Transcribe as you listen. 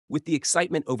With the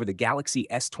excitement over the Galaxy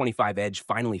S25 Edge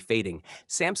finally fading,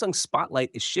 Samsung's spotlight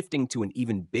is shifting to an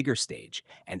even bigger stage,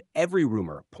 and every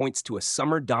rumor points to a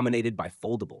summer dominated by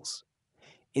foldables.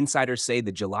 Insiders say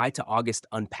the July to August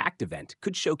Unpacked event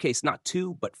could showcase not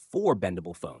two, but four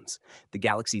bendable phones: the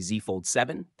Galaxy Z Fold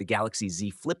 7, the Galaxy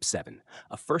Z Flip 7,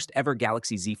 a first ever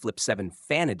Galaxy Z Flip 7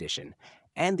 Fan Edition,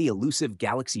 and the elusive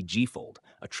Galaxy G Fold,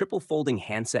 a triple folding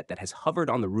handset that has hovered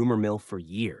on the rumor mill for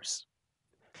years.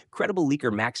 Credible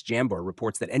leaker Max Jambor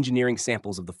reports that engineering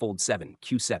samples of the Fold 7,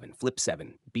 Q7, Flip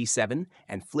 7, B7,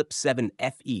 and Flip 7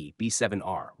 FE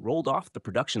B7R rolled off the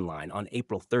production line on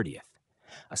April 30th.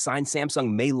 A sign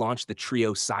Samsung may launch the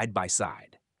trio side by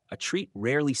side, a treat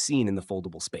rarely seen in the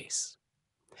foldable space.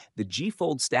 The G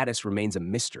Fold status remains a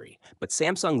mystery, but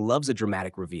Samsung loves a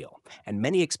dramatic reveal, and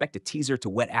many expect a teaser to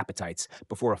whet appetites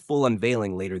before a full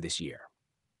unveiling later this year.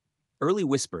 Early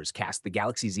whispers cast the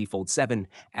Galaxy Z Fold 7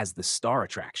 as the star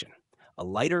attraction: a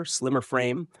lighter, slimmer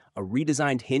frame, a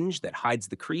redesigned hinge that hides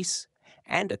the crease,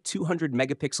 and a 200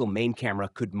 megapixel main camera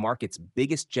could mark its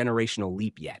biggest generational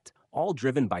leap yet, all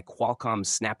driven by Qualcomm's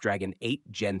Snapdragon 8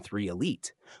 Gen 3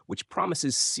 Elite, which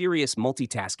promises serious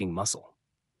multitasking muscle.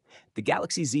 The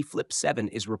Galaxy Z Flip 7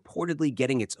 is reportedly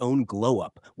getting its own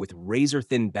glow-up with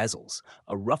razor-thin bezels,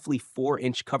 a roughly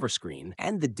 4-inch cover screen,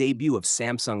 and the debut of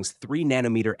Samsung's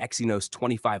 3nm Exynos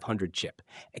 2500 chip,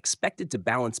 expected to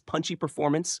balance punchy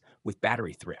performance with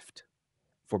battery thrift.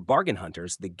 For bargain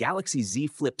hunters, the Galaxy Z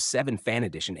Flip 7 Fan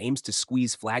Edition aims to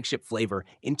squeeze flagship flavor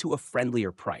into a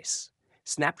friendlier price.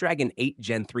 Snapdragon 8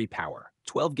 Gen 3 power,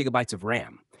 12 gigabytes of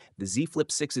RAM, the Z Flip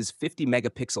 6's 50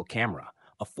 megapixel camera,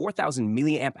 a 4,000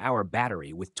 milliamp hour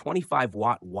battery with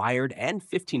 25-watt wired and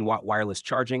 15-watt wireless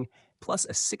charging, plus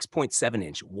a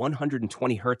 6.7-inch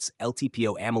 120Hz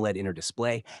LTPO AMOLED inner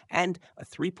display and a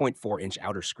 3.4-inch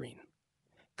outer screen.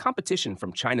 Competition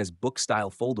from China's book-style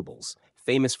foldables,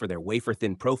 famous for their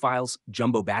wafer-thin profiles,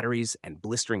 jumbo batteries, and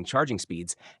blistering charging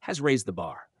speeds, has raised the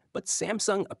bar, but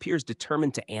Samsung appears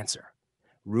determined to answer.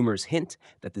 Rumors hint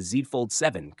that the Z Fold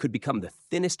 7 could become the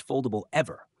thinnest foldable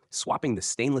ever, swapping the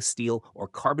stainless steel or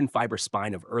carbon fiber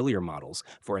spine of earlier models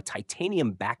for a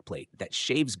titanium backplate that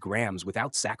shaves grams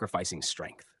without sacrificing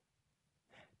strength.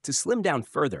 To slim down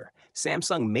further,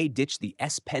 Samsung may ditch the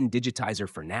S Pen digitizer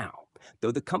for now,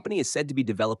 though the company is said to be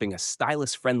developing a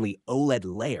stylus-friendly OLED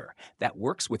layer that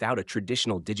works without a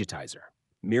traditional digitizer,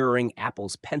 mirroring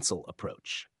Apple's Pencil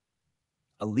approach.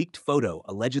 A leaked photo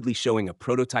allegedly showing a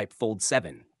prototype Fold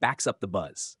 7 backs up the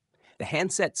buzz. The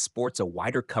handset sports a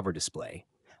wider cover display,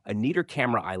 a neater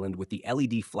camera island with the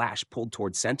LED flash pulled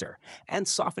toward center, and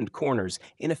softened corners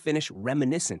in a finish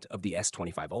reminiscent of the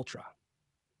S25 Ultra.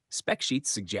 Spec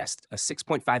sheets suggest a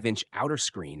 6.5-inch outer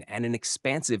screen and an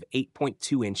expansive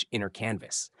 8.2-inch inner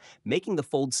canvas, making the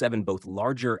Fold 7 both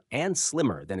larger and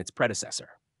slimmer than its predecessor.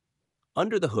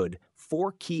 Under the hood,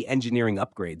 four key engineering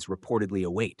upgrades reportedly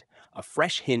await: a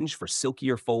fresh hinge for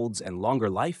silkier folds and longer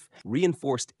life,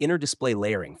 reinforced inner display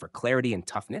layering for clarity and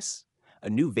toughness, a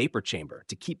new vapor chamber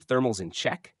to keep thermals in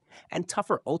check, and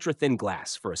tougher ultra-thin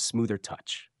glass for a smoother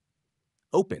touch.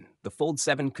 Open, the Fold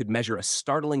 7 could measure a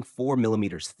startling 4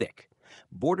 millimeters thick,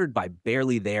 bordered by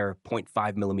barely there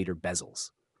 0.5 millimeter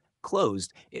bezels.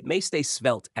 Closed, it may stay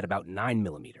svelte at about 9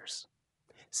 millimeters.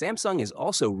 Samsung is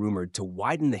also rumored to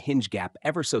widen the hinge gap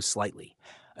ever so slightly,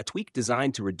 a tweak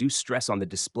designed to reduce stress on the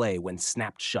display when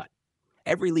snapped shut.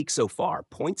 Every leak so far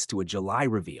points to a July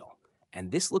reveal,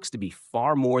 and this looks to be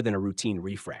far more than a routine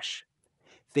refresh.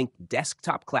 Think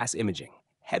desktop-class imaging,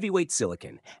 heavyweight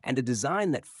silicon, and a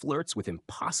design that flirts with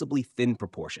impossibly thin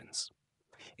proportions.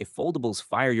 If foldables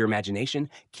fire your imagination,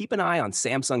 keep an eye on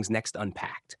Samsung's next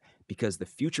Unpacked, because the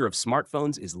future of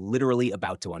smartphones is literally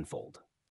about to unfold.